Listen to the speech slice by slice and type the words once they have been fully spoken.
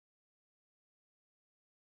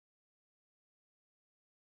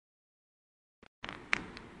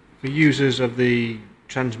For users of the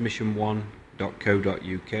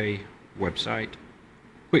transmission1.co.uk website,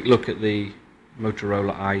 quick look at the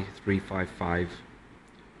Motorola i355.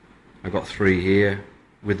 I've got 3 here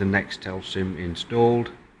with the Nextel SIM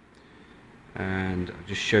installed, and I'll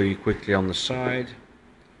just show you quickly on the side.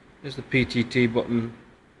 There's the PTT button,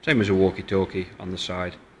 same as a walkie-talkie on the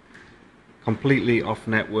side. Completely off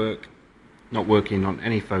network, not working on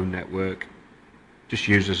any phone network. Just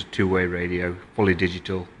used as a two-way radio, fully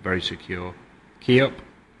digital, very secure. Key up.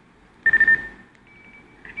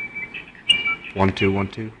 1 2 1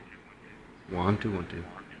 2 1 2 1 2.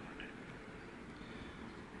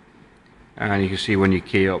 And you can see when you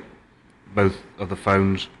key up, both of the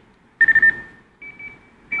phones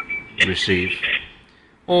receive.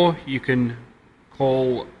 Or you can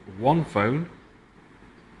call one phone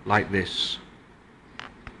like this.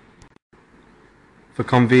 For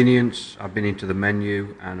convenience, I've been into the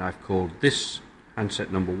menu and I've called this handset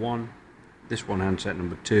number 1, this one handset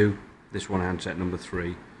number 2, this one handset number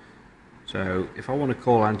 3. So if I want to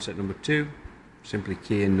call handset number 2, simply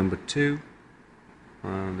key in number 2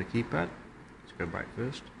 on the keypad. Let's go back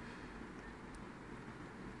first.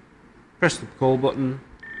 Press the call button,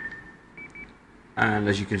 and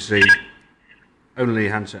as you can see, only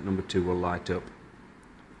handset number 2 will light up.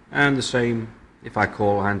 And the same if I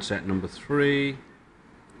call handset number 3.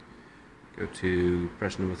 Go to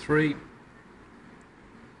press number 3,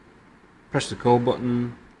 press the call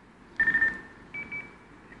button,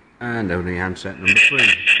 and only handset number 3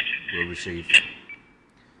 will receive.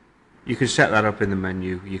 You can set that up in the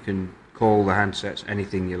menu. You can call the handsets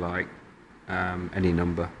anything you like, any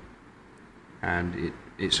number, and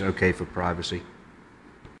it's okay for privacy.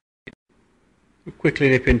 We'll quickly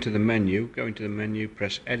nip into the menu. Go into the menu,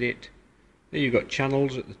 press edit. There you've got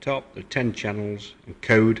channels at the top. There are 10 channels, and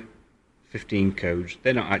code, 15 codes.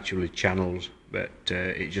 They're not actually channels, but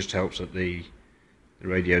it just helps that the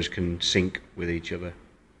radios can sync with each other.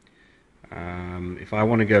 If I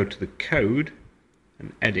want to go to the code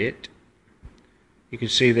and edit, you can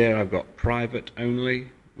see there I've got private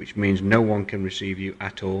only, which means no one can receive you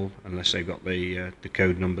at all unless they've got the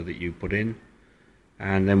code number that you put in.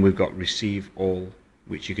 And then we've got receive all,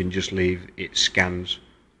 which you can just leave. It scans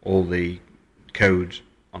all the codes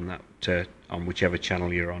on that on whichever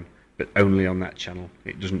channel you're on, but only on that channel.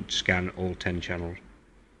 It doesn't scan all 10 channels.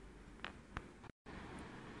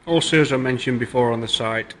 Also, as I mentioned before on the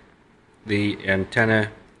site, the antenna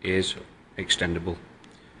is extendable.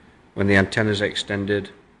 When the antenna is extended,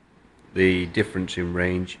 the difference in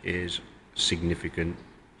range is significant.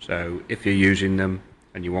 So if you're using them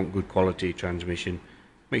and you want good quality transmission,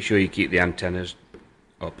 make sure you keep the antennas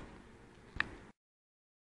up.